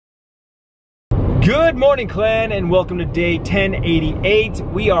Good morning, clan, and welcome to day 1088.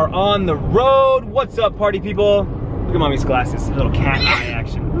 We are on the road. What's up, party people? Look at mommy's glasses, a little cat eye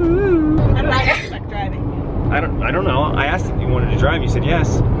action. I don't like driving. I don't know. I asked if you wanted to drive. You said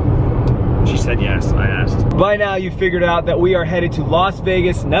yes. She said yes. I asked. By now, you figured out that we are headed to Las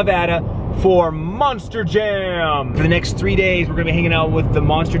Vegas, Nevada for Monster Jam. For the next 3 days, we're gonna be hanging out with the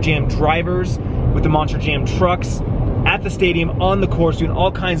Monster Jam drivers, with the Monster Jam trucks, at the stadium, on the course, doing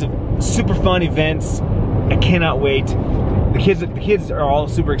all kinds of super fun events. I cannot wait. The kids are all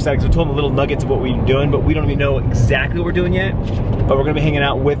super excited because we told them little nuggets of what we're doing, but we don't even know exactly what we're doing yet. But we're gonna be hanging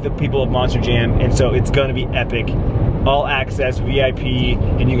out with the people of Monster Jam, and so it's gonna be epic. All access, VIP,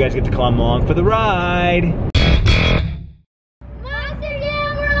 and you guys get to come along for the ride. Monster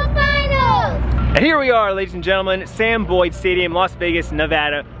Jam World Finals! And here we are, ladies and gentlemen, Sam Boyd Stadium, Las Vegas,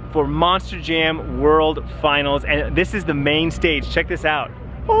 Nevada, for Monster Jam World Finals. And this is the main stage. Check this out.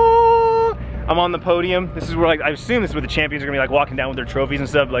 Oh, I'm on the podium. This is where, like, I assume this is where the champions are gonna be, like, walking down with their trophies and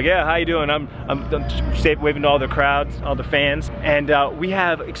stuff. Like, yeah, how you doing? I'm waving to all the crowds, all the fans. And we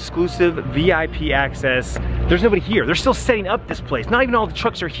have exclusive VIP access. There's nobody here. They're still setting up this place. Not even all the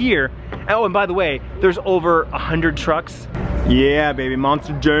trucks are here. Oh, and by the way, there's over 100 trucks. Yeah, baby,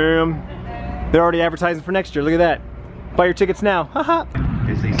 Monster Jam. They're already advertising for next year. Look at that. Buy your tickets now. Haha.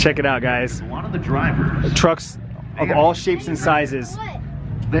 Check it out, guys. A lot of the drivers. Trucks of all shapes and sizes.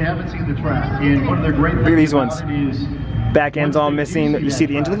 They haven't seen the track. And one of their great Look at these ones. Back ends all missing. You see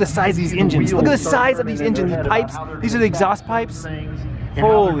the engine. Look at the size of these engines. Look at the size of these engines. These pipes. These are the exhaust pipes.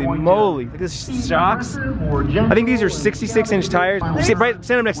 Holy moly. Look at this shocks. I think these are 66-inch tires. See, Bryce,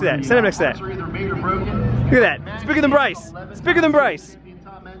 stand up next to that. Stand up next to that. Look at that. It's bigger than Bryce. It's bigger than Bryce.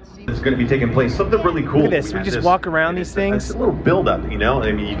 It's going to be taking place. Something really cool. Look at this. We just walk around these things. It's a little build-up, you know.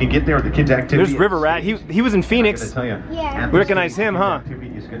 I mean, you can get there with the kids' activity. There's River Rat. He was in Phoenix. Yeah. We recognize him, huh?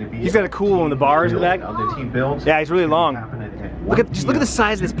 He's got a cool one with the bars in the back. Yeah, he's really long. Look at the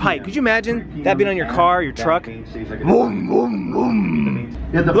size of this pipe. Could you imagine that being on your car, your truck? Boom, boom, boom.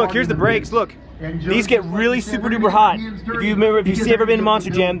 Look, here's the brakes. Look. These get really super duper hot. If you ever been to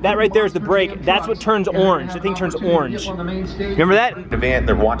Monster Jam, that right there is the brake. That's what turns orange. The thing turns orange. Remember that?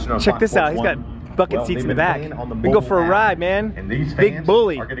 They're watching on Check this out. He's got bucket seats in the back. We can go for a ride, man. Big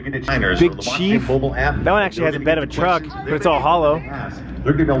Bully. Big Chief. That one actually has a bed of a truck, but it's all hollow.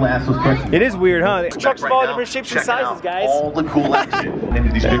 They're gonna be able to ask those questions. It is weird, huh? Trucks of all different shapes and sizes, guys. All the cool action.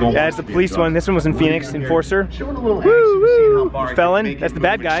 Yeah, it's the police one. This one was in Phoenix, Enforcer. Woo, woo. Felon, that's the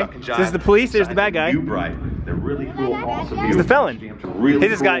bad guy. So this is the police, there's the bad guy. They're really cool, awesome. He's the felon.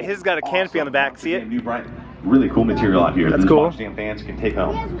 His has got a canopy on the back, see it? Really cool material out here. That's cool. Monster Jam fans can take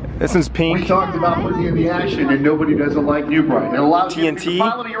home. This one's pink. We talked about putting in the action, and nobody doesn't like New Bright. It allows you TNT. to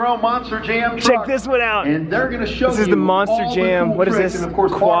pilot your own Monster Jam truck. Check this one out. And they're going to show This is the Monster Jam. What is this? And of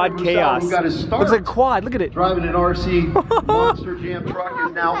course, Quad Chaos. Looks like a quad. Look at it. Driving an RC Monster Jam truck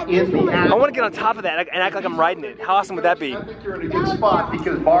is now in the action. I want to get on top of that and act like I'm riding it. How awesome would that be? I think you're in a good spot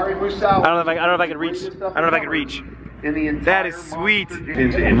because Barry Musau. I don't know if I could reach. I don't know if I could reach. That is sweet.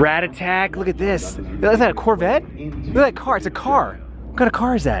 Rat Attack. Look at this. Is that a Corvette? Look at that car. It's a car. What kind of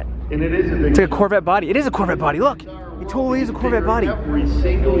car is that? And it is a big It's like a Corvette body. It is a Corvette body. Look. It totally is a Corvette body. Every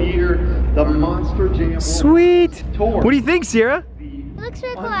single year, the Monster Jam. Sweet. What do you think, Sierra? It looks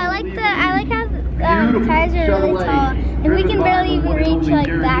really cool. I like how the tires are really tall, and we can barely even reach like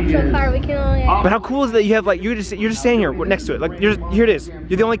the actual car. We can only. But how cool is that? You have like you're just standing here next to it. Like here it is.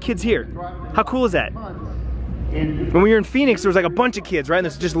 You're the only kids here. How cool is that? When we were in Phoenix, there was like a bunch of kids, right? And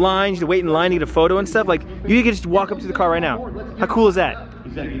there's just lines, you wait in line to get a photo and stuff. Like, you can just walk up to the car right now. How cool is that?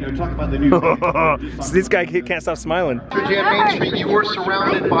 Exactly. You know, talk about the new. So this guy can't stop smiling. Monster Jam Main Street, you are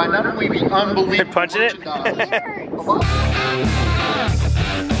surrounded by not only the unbelievable. Punching it?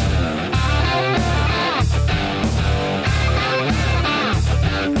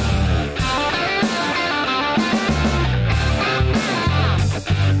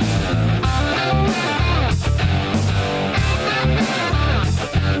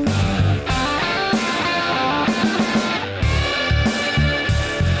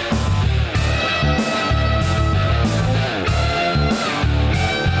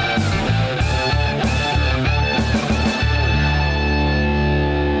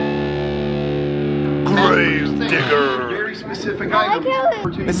 Very specific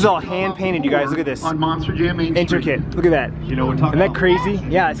items. This is all hand painted, you guys. Look at this. On Monster Jam Main Street. Intricate. Look at that. You know, we're talking. Isn't that crazy?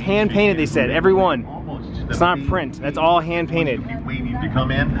 Yeah, it's hand painted, they said. Every one. It's not print. That's all hand painted. Waiting to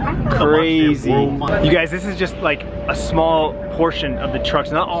come in. Crazy. You guys, this is just like a small portion of the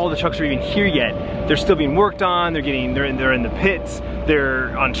trucks. Not all the trucks are even here yet. They're still being worked on. They're in the pits.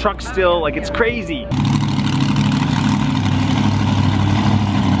 They're on trucks still. Like, it's crazy.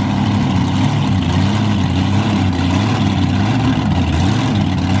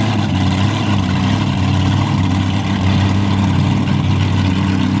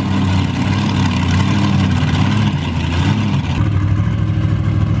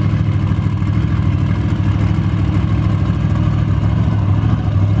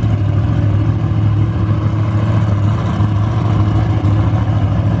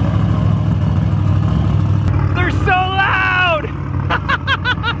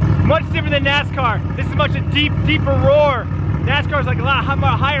 different than NASCAR. This is much a deeper roar. NASCAR is like a lot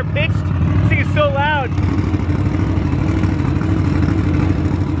higher pitched. This thing is so loud.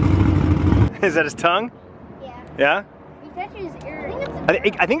 Is that his tongue? Yeah. Yeah? He touches his ear.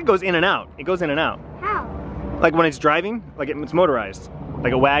 I think it goes in and out. It goes in and out. How? Like when it's driving, like it's motorized.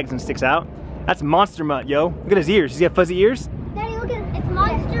 Like it wags and sticks out. That's monster mutt, yo. Look at his ears. Does he have fuzzy ears? Daddy, look at it's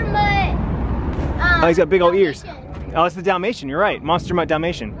monster mutt. Oh, he's got big old ears. Dalmatian. Oh, it's the Dalmatian, you're right. Monster mutt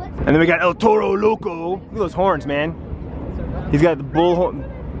Dalmatian. And then we got El Toro Loco. Look at those horns, man. He's got the bull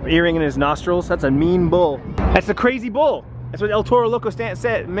earring in his nostrils. That's a mean bull. That's the crazy bull. That's what El Toro Loco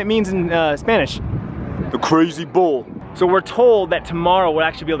means in Spanish. The crazy bull. So we're told that tomorrow we'll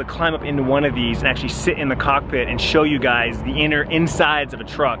actually be able to climb up into one of these and actually sit in the cockpit and show you guys the insides of a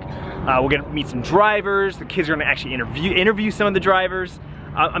truck. We're gonna meet some drivers. The kids are gonna actually interview some of the drivers.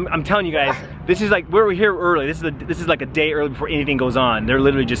 I'm telling you guys, this is like, we're here early. This is like a day early before anything goes on. They're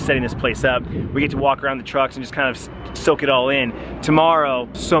literally just setting this place up. We get to walk around the trucks and just kind of soak it all in. Tomorrow,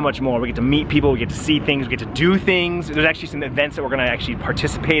 so much more. We get to meet people, we get to see things, we get to do things. There's actually some events that we're gonna actually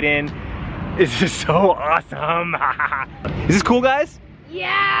participate in. This is so awesome. Is this cool, guys?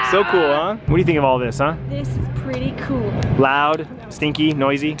 Yeah. So cool, huh? What do you think of all this, huh? This is pretty cool. Loud, stinky,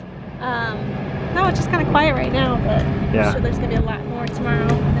 noisy? No, it's just kind of quiet right now, but Yeah. I'm sure there's gonna be a lot more tomorrow,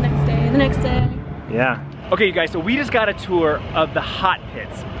 the next day, and the next day. Yeah. Okay, you guys, so we just got a tour of the Hot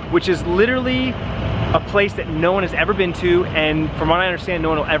Pits, which is literally a place that no one has ever been to, and from what I understand, no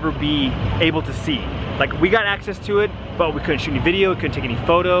one will ever be able to see. Like, we got access to it, but we couldn't shoot any video, we couldn't take any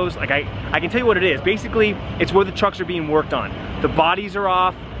photos. Like, I can tell you what it is. Basically, it's where the trucks are being worked on. The bodies are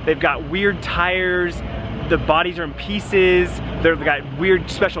off, they've got weird tires, the bodies are in pieces, they've got weird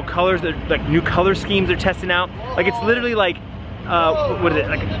special colors, they're like new color schemes they're testing out. Like, it's literally like, what is it,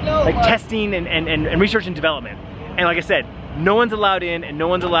 like testing and research and development. And like I said, no one's allowed in and no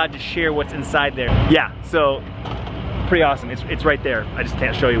one's allowed to share what's inside there. Yeah, so pretty awesome. It's right there. I just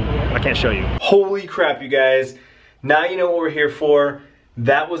can't show you. I can't show you. Holy crap, you guys. Now you know what we're here for.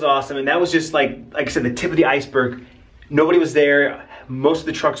 That was awesome. And that was just like I said, the tip of the iceberg. Nobody was there. Most of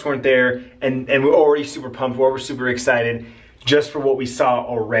the trucks weren't there. And we're already super pumped. We're super excited just for what we saw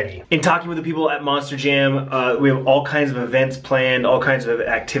already. In talking with the people at Monster Jam, we have all kinds of events planned, all kinds of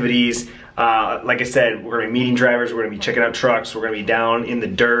activities. Like I said, we're gonna be meeting drivers, we're gonna be checking out trucks, we're gonna be down in the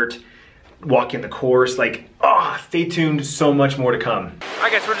dirt, walking the course, like, stay tuned, so much more to come. All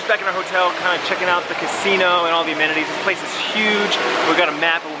right guys, we're just back in our hotel, kind of checking out the casino and all the amenities. This place is huge. We got a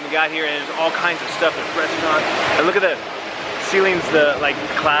map of when we got here and there's all kinds of stuff, there's restaurants. And look at the ceilings, the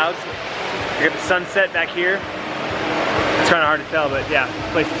clouds. You got the sunset back here. It's kind of hard to tell, but yeah,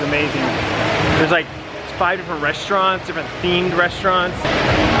 this place is amazing. There's like 5 different restaurants, different themed restaurants.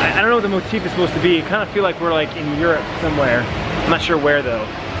 I don't know what the motif is supposed to be. I kind of feel like we're like in Europe somewhere. I'm not sure where though.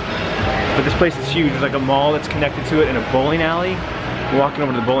 But this place is huge. There's like a mall that's connected to it and a bowling alley. We're walking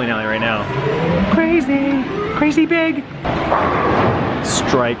over to the bowling alley right now. Crazy, crazy big.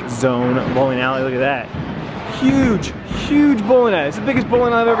 Strike Zone bowling alley, look at that. Huge, huge bowling alley. It's the biggest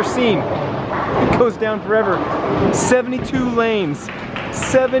bowling alley I've ever seen. It goes down forever. 72 lanes.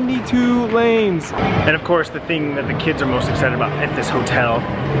 72 lanes. And of course, the thing that the kids are most excited about at this hotel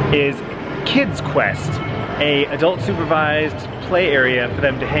is Kids Quest, a adult supervised play area for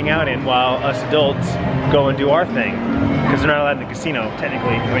them to hang out in while us adults go and do our thing. Because they're not allowed in the casino,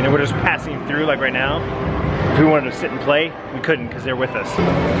 technically. I mean, we're just passing through like right now. If we wanted to sit and play, we couldn't because they're with us.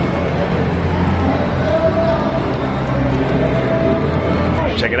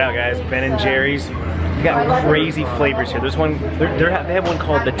 Check it out, guys. Ben & Jerry's. They got crazy flavors here. There's one. They have one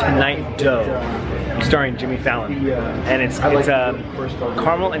called the Tonight Dough, starring Jimmy Fallon, and it's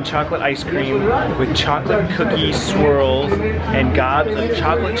caramel and chocolate ice cream with chocolate cookie swirls and gobs of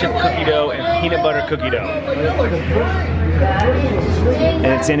chocolate chip cookie dough and peanut butter cookie dough. And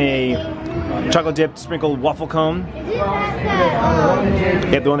it's in a chocolate dipped sprinkled waffle cone. Is it that,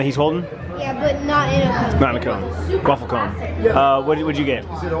 You have the one that he's holding? yeah, but not in a cone. Not in a cone. Waffle cone. What'd you get?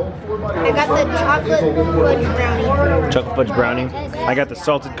 I got the chocolate fudge brownie. Chocolate fudge brownie. I got the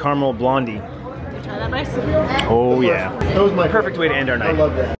salted caramel blondie. Try that, Bryce. Oh yeah. That was my Perfect way to end our night. I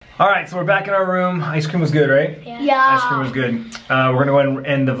love that. All right, so we're back in our room. Ice cream was good, right? Yeah. Ice cream was good. We're gonna go ahead and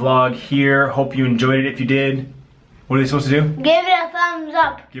end the vlog here. Hope you enjoyed it. If you did, what are they supposed to do? Give it a thumbs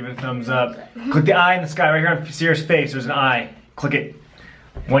up. Give it a thumbs up. Click the eye in the sky right here on Sierra's face. There's an eye. Click it.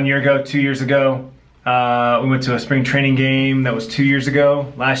 1 year ago, 2 years ago, we went to a spring training game. That was 2 years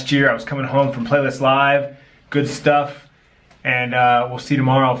ago. Last year, I was coming home from Playlist Live. Good stuff. And we'll see you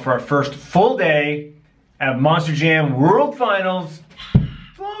tomorrow for our first full day at Monster Jam World Finals